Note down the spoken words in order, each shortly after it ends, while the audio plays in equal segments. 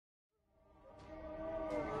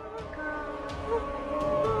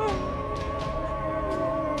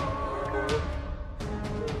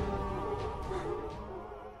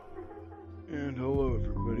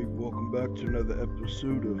back to another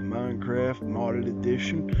episode of Minecraft Modded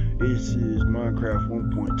Edition. This is Minecraft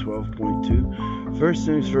 1.12.2. First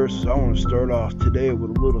things first, I want to start off today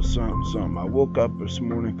with a little something. I woke up this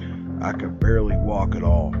morning, I could barely walk at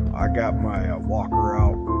all. I got my walker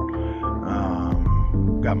out,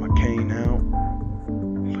 got my cane out,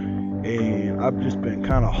 and I've just been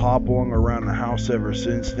kind of hobbling around the house ever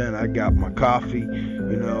since then. I got my coffee.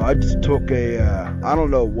 You know, I just took I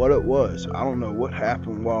don't know what it was. I don't know what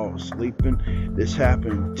happened while I was sleeping. This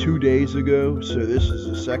happened 2 days ago, so this is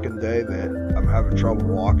the second day that I'm having trouble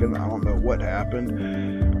walking. I don't know what happened.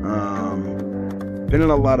 Been in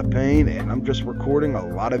a lot of pain, and I'm just recording a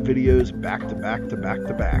lot of videos back to back to back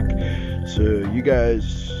to back. So you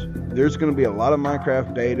guys, there's going to be a lot of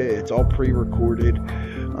Minecraft beta. It's all pre-recorded.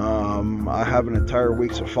 I have an entire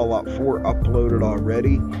week's of Fallout 4 uploaded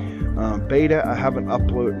already. Beta, I haven't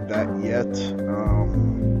uploaded that yet.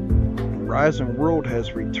 Rising World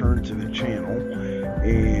has returned to the channel,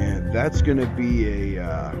 and that's going to be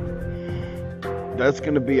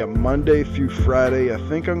a Monday through Friday. I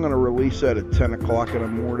think I'm going to release that at 10 o'clock in the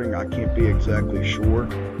morning. I can't be exactly sure.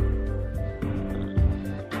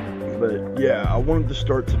 But yeah, I wanted to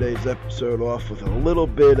start today's episode off with a little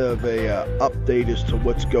bit of a update as to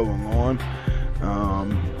what's going on.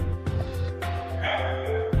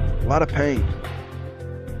 A lot of pain.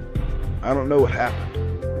 I don't know what happened.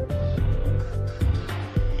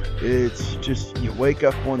 It's just you wake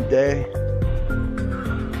up one day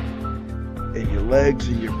and your legs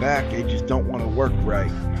and your back, they just don't want to work right.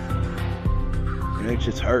 And it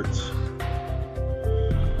just hurts.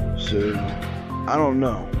 So, I don't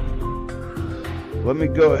know. Let me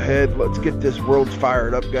go ahead. Let's get this world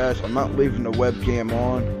fired up, guys. I'm not leaving the webcam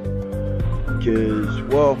on because,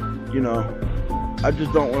 well, you know, I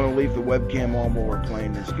just don't want to leave the webcam on while we're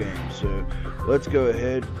playing this game. So let's go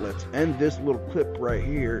ahead. Let's end this little clip right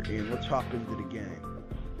here and let's hop into the game.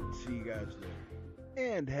 See you guys there.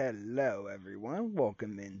 And hello everyone,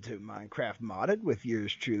 welcome into Minecraft Modded with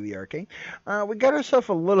yours truly, Arcane. We got ourselves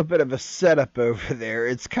a little bit of a setup over there.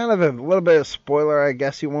 It's kind of a little bit of spoiler, I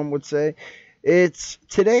guess one would say. It's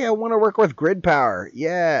today I want to work with grid power.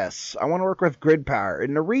 Yes, I want to work with grid power.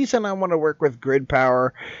 And the reason I want to work with grid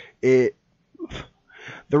power, the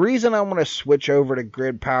reason I want to switch over to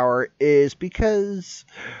grid power is because,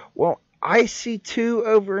 well, IC2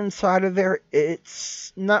 over inside of there,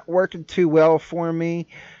 it's not working too well for me.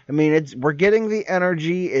 I mean, we're getting the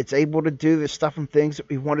energy, it's able to do the stuff and things that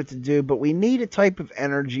we want it to do, but we need a type of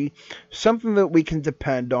energy, something that we can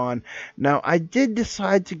depend on. Now, I did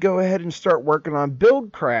decide to go ahead and start working on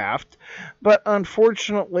Buildcraft, but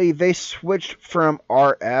unfortunately, they switched from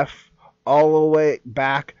RF all the way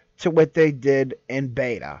back to what they did in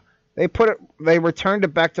beta. They returned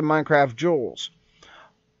it back to Minecraft Joules.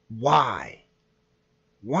 Why?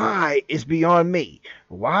 Why is beyond me.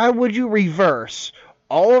 Why would you reverse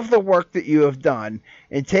all of the work that you have done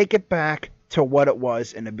and take it back to what it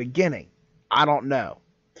was in the beginning? I don't know.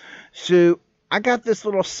 So I got this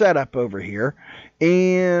little setup over here,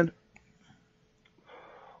 and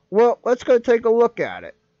well, let's go take a look at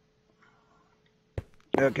it.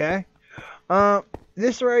 Okay.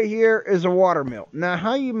 This right here is a water mill. Now,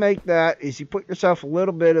 how you make that is you put yourself a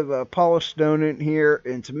little bit of a polished stone in here,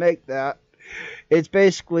 and to make that, it's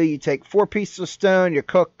basically you take 4 pieces of stone, you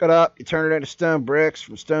cook it up, you turn it into stone bricks.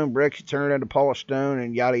 From stone bricks, you turn it into polished stone,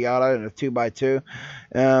 and yada yada, in a 2x2.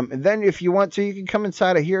 And then, if you want to, you can come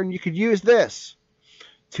inside of here, and you could use this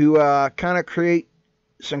to kind of create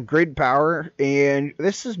some grid power. And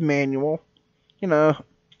this is manual, you know,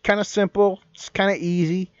 kind of simple. It's kind of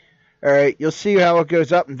easy. Alright, you'll see how it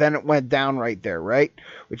goes up and then it went down right there, right?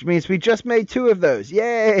 Which means we just made 2 of those.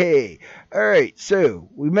 Yay! Alright, so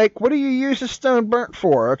we make, what do you use the stone burnt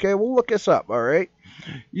for? Okay, we'll look this up, alright?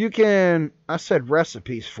 You can, I said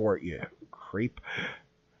recipes for it, you creep.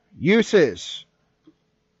 Uses.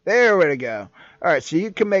 There we go. Alright, so you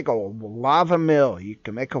can make a lava mill. You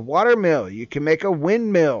can make a water mill. You can make a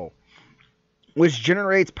windmill, which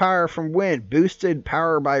generates power from wind, boosted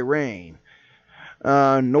power by rain.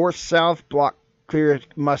 North-south block clear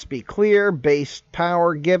must be clear. Base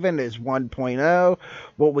power given is 1.0.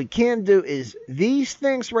 What we can do is these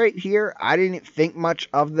things right here, I didn't think much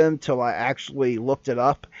of them till I actually looked it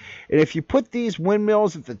up. And if you put these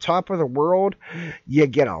windmills at the top of the world, you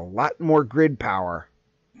get a lot more grid power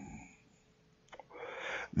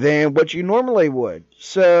than what you normally would.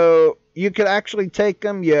 So you could actually take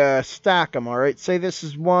them, you stack them, alright? Say this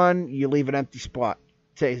is 1, you leave an empty spot.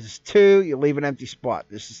 Say this is 2, you leave an empty spot.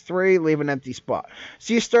 This is 3, leave an empty spot.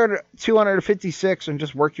 So you start at 256 and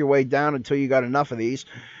just work your way down until you got enough of these.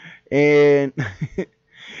 And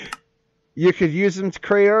you could use them to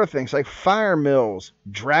create other things like fire mills,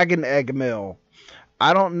 dragon egg mill.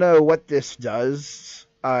 I don't know what this does.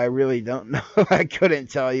 I really don't know. I couldn't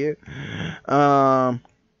tell you.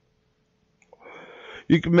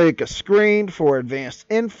 You can make a screen for advanced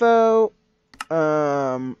info,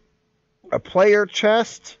 a player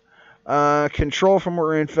chest, control for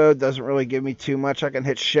more info. Doesn't really give me too much. I can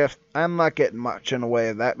hit shift. I'm not getting much in the way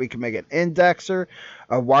of that. We can make an indexer,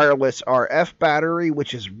 a wireless RF battery,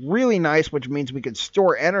 which is really nice, which means we can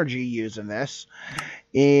store energy using this.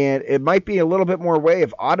 And it might be a little bit more way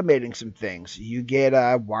of automating some things. You get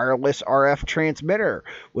a wireless RF transmitter,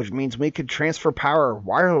 which means we can transfer power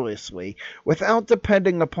wirelessly without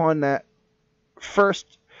depending upon the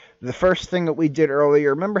first thing that we did earlier.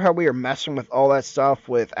 Remember how we were messing with all that stuff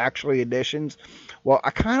with actually additions? Well,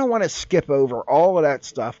 I kind of want to skip over all of that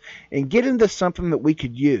stuff and get into something that we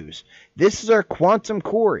could use. This is our quantum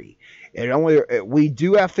quarry. We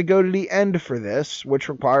do have to go to the end for this, which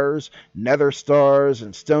requires nether stars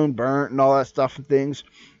and stone burnt and all that stuff and things.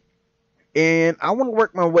 And I want to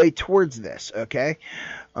work my way towards this, okay?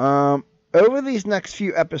 Over these next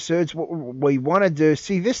few episodes, what we want to do,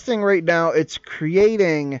 see this thing right now, it's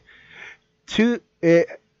creating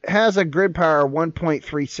it has a grid power of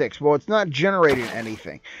 1.36. Well, it's not generating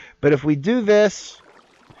anything. But if we do this,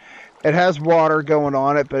 it has water going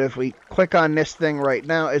on it, but if we click on this thing right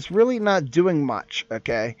now, it's really not doing much,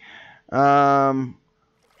 okay? I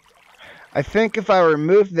think if I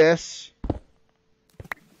remove this...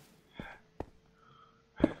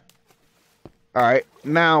 Alright,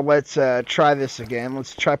 now let's try this again.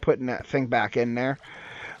 Let's try putting that thing back in there.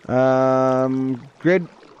 Grid...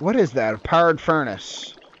 What is that? A powered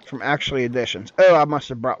furnace from Actually Additions. Oh, I must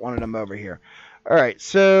have brought one of them over here. Alright,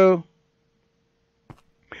 so...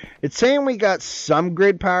 It's saying we got some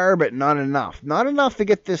grid power, but not enough. Not enough to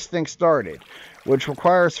get this thing started, which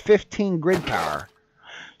requires 15 grid power.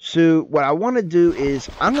 So what I want to do is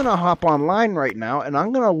I'm going to hop online right now, and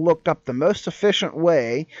I'm going to look up the most efficient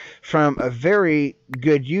way from a very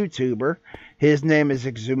good YouTuber. His name is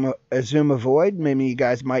Exumavoid. Maybe you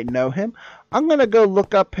guys might know him. I'm going to go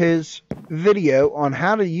look up his video on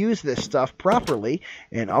how to use this stuff properly,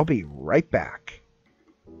 and I'll be right back.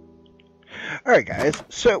 Alright guys,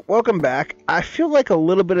 so welcome back. I feel like a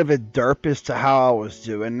little bit of a derp as to how I was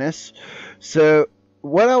doing this. So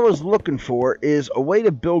what I was looking for is a way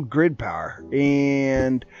to build grid power.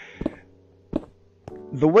 And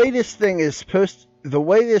the way this thing is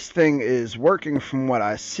working from what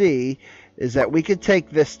I see is that we could take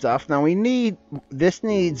this stuff. Now this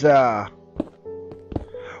needs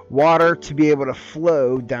water to be able to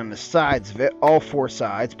flow down the sides of it, all four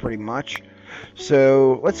sides pretty much.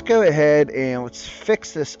 So let's go ahead and let's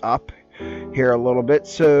fix this up here a little bit.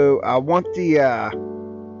 So I want the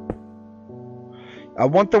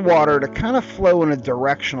water to kind of flow in a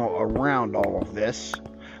directional around all of this,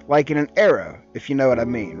 like in an arrow, if you know what I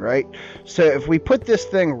mean, right? So if we put this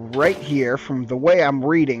thing right here, from the way I'm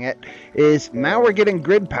reading it, is now we're getting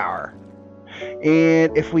grid power.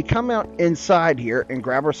 And if we come out inside here and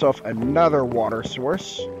grab ourselves another water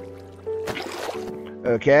source,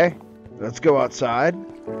 okay, let's go outside.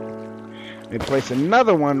 We place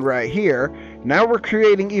another one right here. Now we're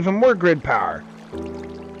creating even more grid power.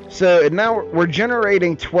 So now we're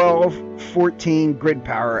generating 12, 14 grid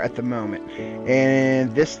power at the moment.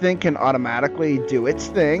 And this thing can automatically do its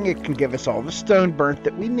thing. It can give us all the stone burnt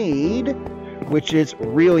that we need, which is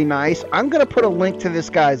really nice. I'm going to put a link to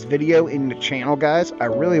this guy's video in the channel, guys. I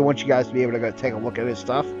really want you guys to be able to go take a look at his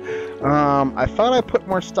stuff. I thought I put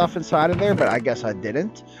more stuff inside of there, but I guess I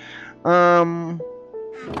didn't.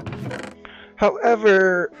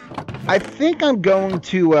 However, I think I'm going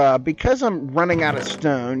to, because I'm running out of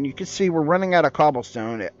stone, you can see we're running out of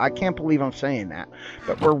cobblestone. I can't believe I'm saying that,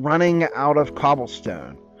 but we're running out of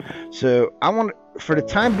cobblestone. So I want, for the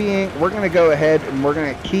time being, we're going to go ahead and we're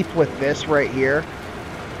going to keep with this right here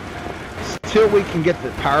till we can get the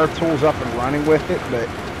power tools up and running with it. But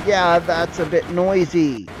yeah, that's a bit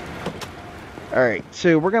noisy. Alright,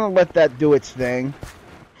 so we're going to let that do its thing.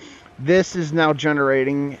 This is now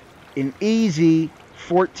generating an easy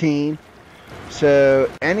 14. So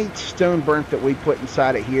any stone burnt that we put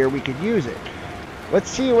inside of here, we could use it. Let's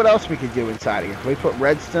see what else we could do inside of here. Can we put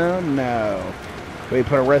redstone? No. Can we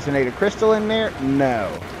put a resonated crystal in there? No.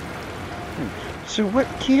 So what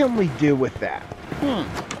can we do with that?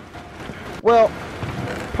 Well,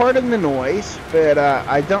 pardon the noise, but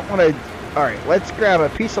I don't want to... Alright, let's grab a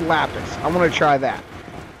piece of lapis. I want to try that.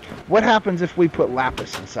 What happens if we put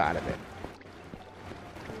lapis inside of it?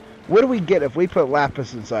 What do we get if we put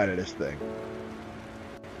lapis inside of this thing?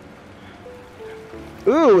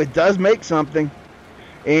 Ooh, it does make something.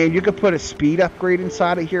 And you can put a speed upgrade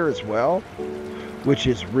inside of here as well, which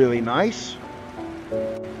is really nice.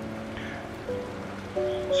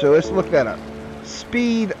 So let's look that up.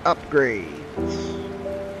 Speed upgrades.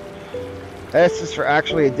 This is for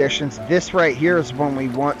actually additions. This right here is one we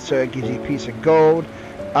want, so it gives you a piece of gold.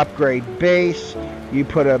 Upgrade base. You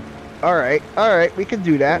put a... Alright, we can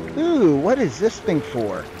do that. Ooh, what is this thing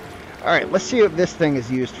for? Alright, let's see what this thing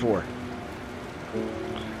is used for.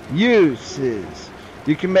 Uses.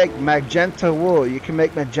 You can make magenta wool. You can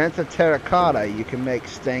make magenta terracotta. You can make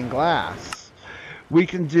stained glass. We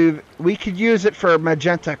could use it for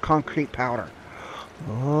magenta concrete powder.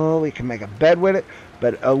 Oh, we can make a bed with it.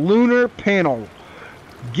 But a lunar panel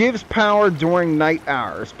gives power during night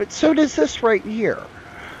hours. But so does this right here.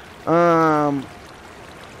 But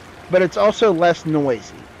it's also less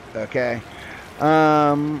noisy. Okay.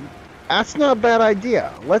 That's not a bad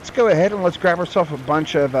idea. Let's go ahead and let's grab ourselves a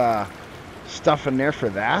bunch of stuff in there for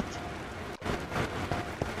that.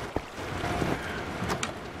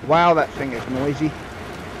 Wow, that thing is noisy.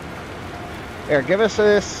 There, give us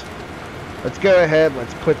this. Let's go ahead.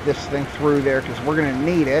 Let's put this thing through there because we're going to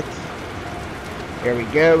need it. There we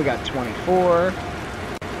go. We got 24.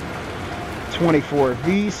 24 of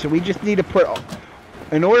these. So we just need to put...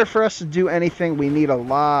 In order for us to do anything, we need a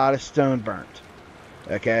lot of stone burnt.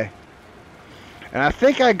 Okay? And I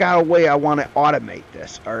think I got a way I want to automate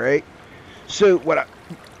this. Alright? So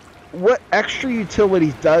what extra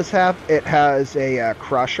utilities does have, it has a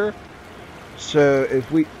crusher. So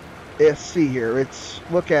if we... Let's see here. Let's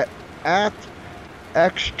look at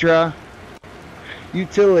extra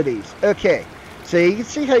utilities. Okay, so you can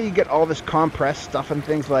see how you get all this compressed stuff and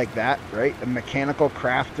things like that, right? The mechanical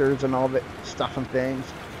crafters and all that stuff and things.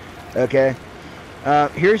 Okay,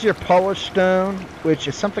 here's your polished stone, which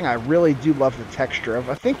is something I really do love the texture of.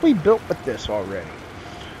 I think we built with this already.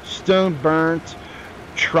 Stone burnt,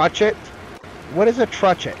 truchet. What is a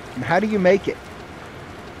truchet and how do you make it?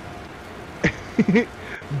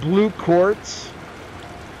 Blue quartz.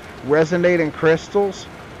 Resonating crystals.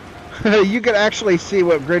 You can actually see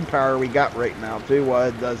what grid power we got right now too while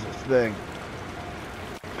it does this thing.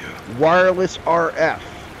 Wireless RF.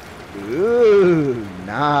 Ooh,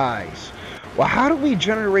 nice. Well, how do we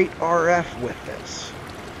generate RF with this?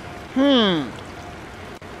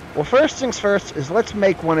 Well, first things first is let's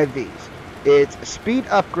make one of these. It's a speed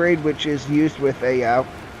upgrade, which is used with a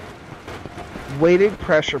weighted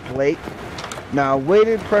pressure plate. Now,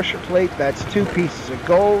 weighted pressure plate, that's 2 pieces of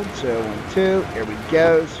gold. So, 1, 2, here we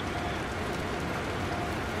goes.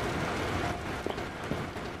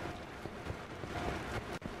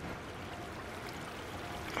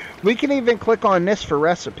 We can even click on this for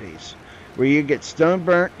recipes. Where you get stone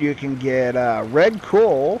burnt, you can get red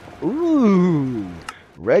coal. Ooh,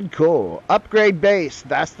 red coal. Upgrade base,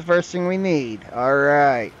 that's the first thing we need.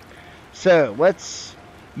 Alright. So, let's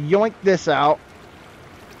yoink this out.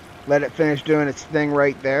 Let it finish doing its thing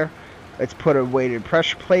right there. Let's put a weighted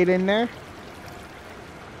pressure plate in there.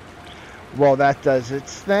 While that does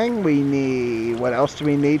its thing, we need... What else do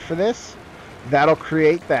we need for this? That'll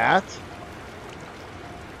create that.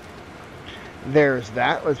 There's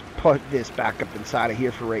that. Let's put this back up inside of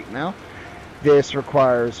here for right now. This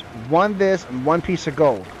requires 1 this and 1 piece of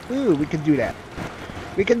gold. Ooh, we can do that.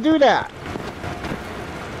 We can do that.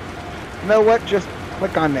 You know what? Just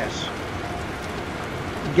click on this.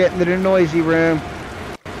 Get into the noisy room.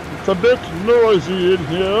 It's a bit noisy in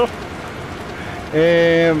here.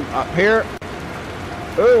 And up here.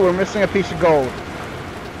 Oh, we're missing a piece of gold.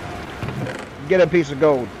 Get a piece of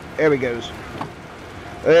gold. There we goes.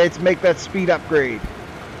 Let's make that speed upgrade.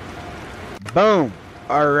 Boom.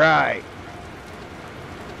 Alright.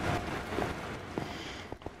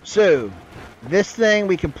 So, this thing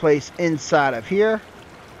we can place inside of here.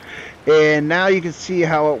 And now you can see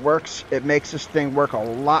how it works. It makes this thing work a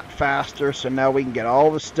lot faster. So now we can get all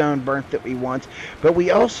the stone burnt that we want. But we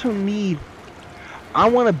also need... I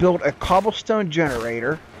want to build a cobblestone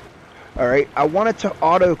generator. Alright. I want it to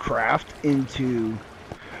auto-craft into...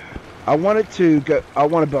 I want to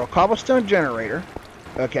build a cobblestone generator.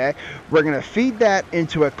 Okay. We're going to feed that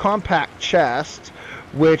into a compact chest.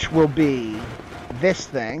 Which will be this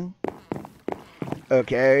thing.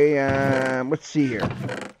 Okay. Let's see here.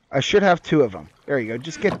 I should have 2 of them. There you go.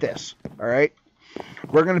 Just get this. Alright.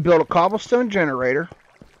 We're going to build a cobblestone generator.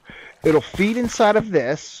 It'll feed inside of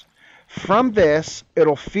this. From this,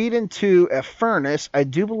 it'll feed into a furnace. I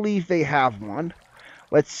do believe they have one.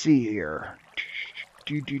 Let's see here.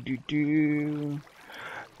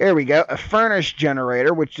 There we go. A furnace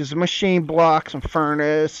generator, which is a machine block, some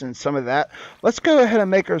furnace, and some of that. Let's go ahead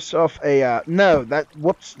and make ourselves a... no,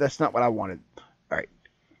 whoops, that's not what I wanted. Alright.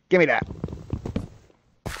 Give me that.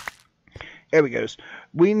 there we go.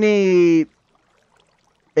 We need,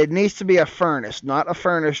 it needs to be a furnace, not a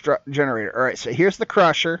furnace generator. All right, so here's the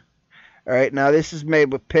crusher. All right, now this is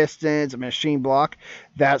made with pistons, a machine block.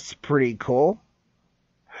 That's pretty cool.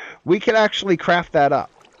 We could actually craft that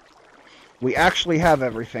up. We actually have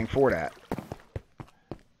everything for that.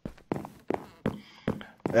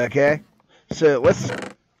 Okay, so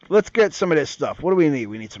let's get some of this stuff. What do we need?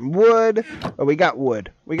 We need some wood. Oh, we got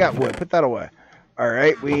wood. We got wood. Put that away. All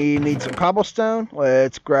right, we need some cobblestone.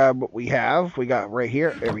 Let's grab what we have. We got right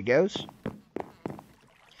here. There we go.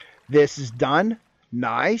 This is done.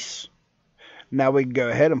 Nice. Now we can go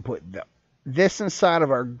ahead and put this inside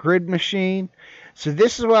of our grid machine. So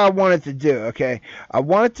this is what I wanted to do, okay? I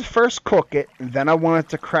wanted to first cook it, and then I wanted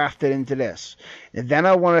to craft it into this. And then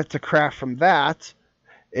I wanted to craft from that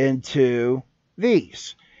into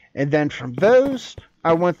these. And then from those,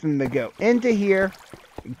 I want them to go into here,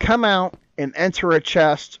 and come out, and enter a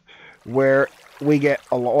chest where we get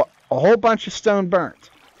a whole bunch of stone burnt.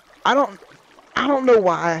 I don't know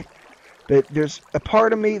why, but there's a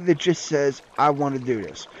part of me that just says, I want to do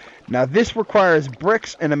this. Now, this requires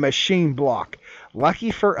bricks and a machine block.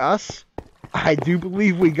 Lucky for us, I do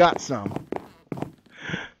believe we got some.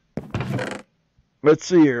 Let's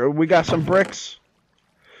see here. We got some bricks.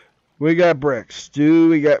 We got bricks.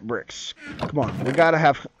 We got bricks? Come on. We gotta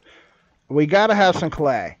have some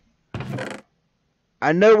clay.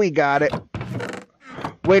 I know we got it.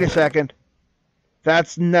 Wait a second.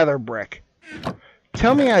 That's nether brick.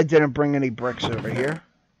 Tell me I didn't bring any bricks over here.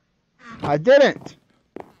 I didn't.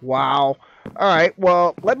 Wow. Alright,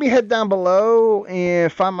 well, let me head down below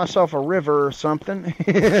and find myself a river or something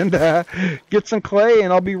and get some clay,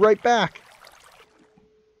 and I'll be right back.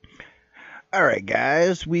 Alright,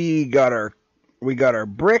 guys, we got our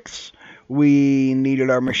bricks. We needed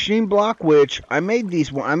our machine block, which I made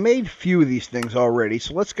a few of these things already.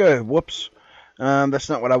 So let's go. Whoops. That's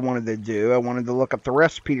not what I wanted to do. I wanted to look up the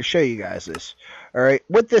recipe to show you guys this. All right,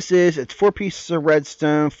 what this is, it's 4 pieces of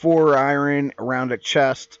redstone, 4 iron around a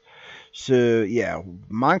chest. So yeah,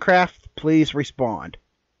 Minecraft, please respond.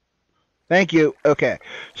 Thank you. Okay,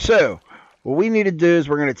 so what we need to do is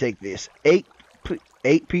we're going to take this 8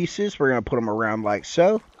 pieces. We're going to put them around like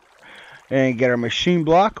so, and get our machine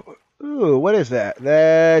block. Ooh, what is that?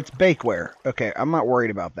 That's bakeware. Okay, I'm not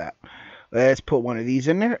worried about that. Let's put one of these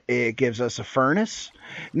in there. It gives us a furnace.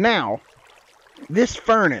 Now, this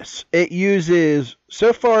furnace, it uses,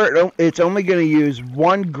 so far, it's only going to use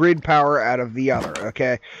 1 grid power out of the other,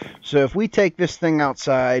 okay? So if we take this thing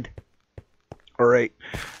outside, all right,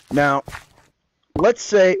 now, let's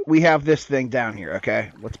say we have this thing down here,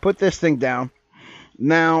 okay? Let's put this thing down.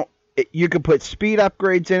 Now, you could put speed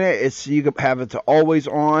upgrades in it. You could have it to always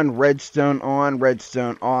on, redstone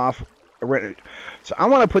off. So I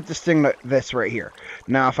want to put this thing, this right here.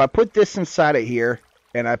 Now, if I put this inside of here,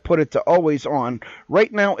 and I put it to always on,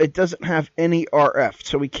 right now it doesn't have any RF,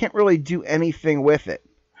 so we can't really do anything with it.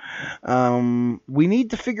 We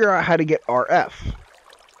need to figure out how to get RF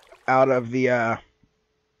out of the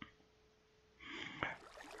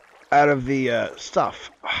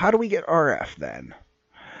stuff. How do we get RF then?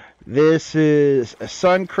 This is a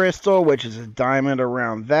sun crystal, which is a diamond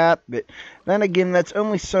around that, but then again, that's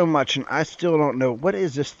only so much, and I still don't know, what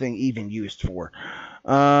is this thing even used for?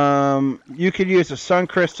 You could use a sun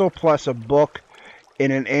crystal plus a book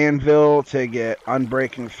in an anvil to get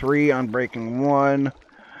unbreaking 3, unbreaking 1,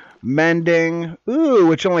 mending, ooh,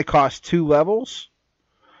 which only costs 2 levels.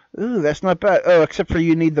 Ooh, that's not bad. Oh, except for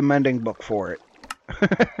you need the mending book for it.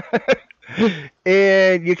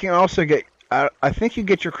 And you can also get, I think you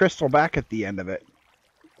get your crystal back at the end of it.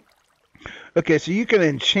 Okay, so you can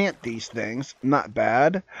enchant these things. Not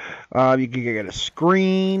bad. You can get a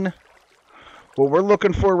screen. What we're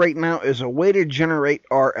looking for right now is a way to generate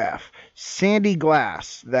RF. Sandy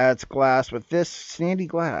glass. That's glass with this sandy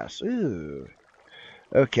glass. Ooh.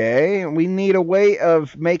 Okay, we need a way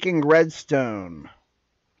of making redstone.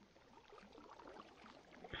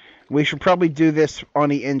 We should probably do this on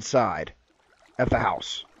the inside of the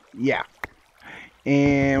house. Yeah.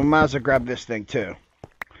 And we might as well grab this thing too.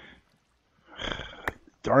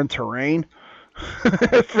 Darn terrain.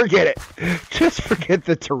 Forget it. Just forget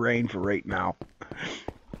the terrain for right now.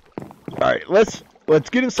 Alright, let's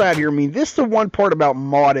get inside here. I mean, this is the one part about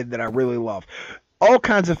modded that I really love. All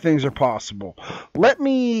kinds of things are possible. Let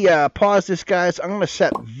me pause this, guys. I'm going to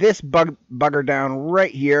set this bugger down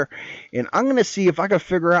right here, and I'm going to see if I can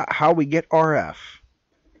figure out how we get RF.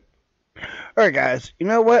 Alright, guys, you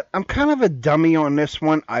know what? I'm kind of a dummy on this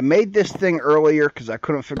one. I made this thing earlier because I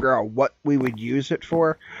couldn't figure out what we would use it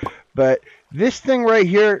for. But this thing right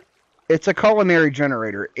here, it's a culinary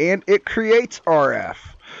generator, and it creates RF.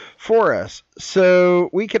 for us.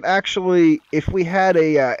 So we could actually, if we had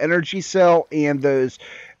a energy cell and those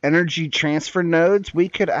energy transfer nodes, we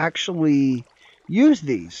could actually use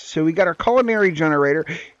these. So we got our culinary generator,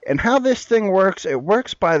 and how this thing works, it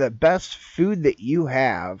works by the best food that you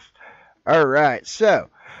have. All right, so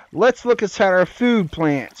let's look at our food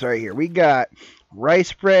plants right here. We got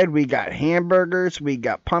rice bread, we got hamburgers, we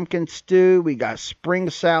got pumpkin stew, we got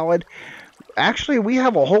spring salad. Actually, we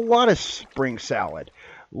have a whole lot of spring salad.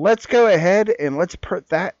 Let's go ahead and let's put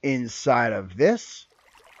that inside of this.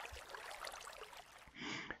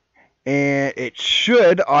 And it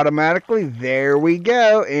should automatically, there we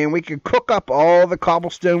go. And we can cook up all the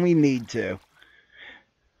cobblestone we need to.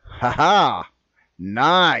 Haha.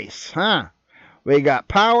 Nice, huh? We got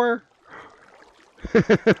power.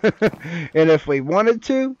 And if we wanted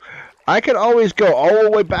to, I could always go all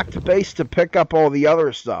the way back to base to pick up all the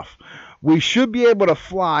other stuff. We should be able to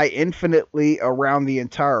fly infinitely around the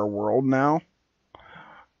entire world now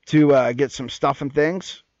to get some stuff and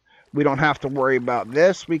things. We don't have to worry about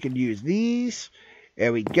this. We could use these.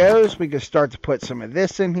 There we go. So we can start to put some of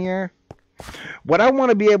this in here. What I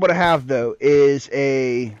want to be able to have, though, is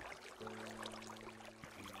a...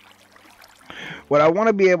 What I want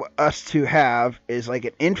to be able us to have is like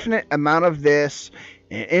an infinite amount of this,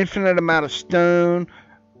 an infinite amount of stone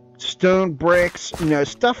bricks, you know,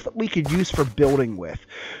 stuff that we could use for building with.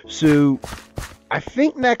 So I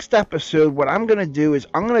think next episode what I'm going to do is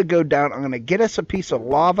I'm going to go down, I'm going to get us a piece of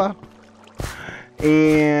lava,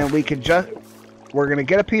 and we're going to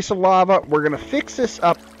get a piece of lava, we're going to fix this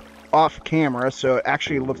up off camera so it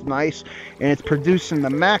actually looks nice, and it's producing the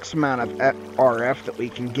max amount of RF that we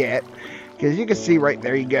can get, because you can see right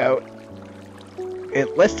there you go. And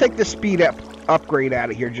let's take the speed upgrade out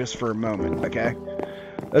of here just for a moment, okay?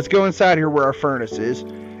 Let's go inside here where our furnace is.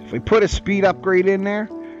 If we put a speed upgrade in there,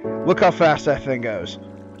 look how fast that thing goes.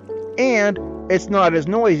 And it's not as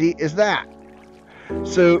noisy as that.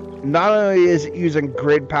 So not only is it using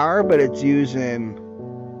grid power, but it's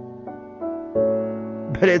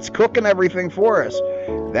cooking everything for us.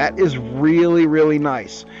 That is really, really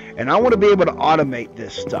nice. And I want to be able to automate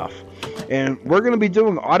this stuff. And we're going to be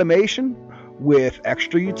doing automation with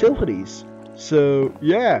extra utilities. So,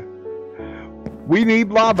 yeah. We need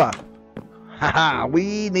lava. Haha,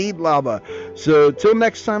 we need lava. So, till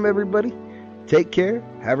next time, everybody, take care.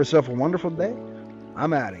 Have yourself a wonderful day.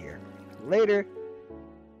 I'm out of here. Later.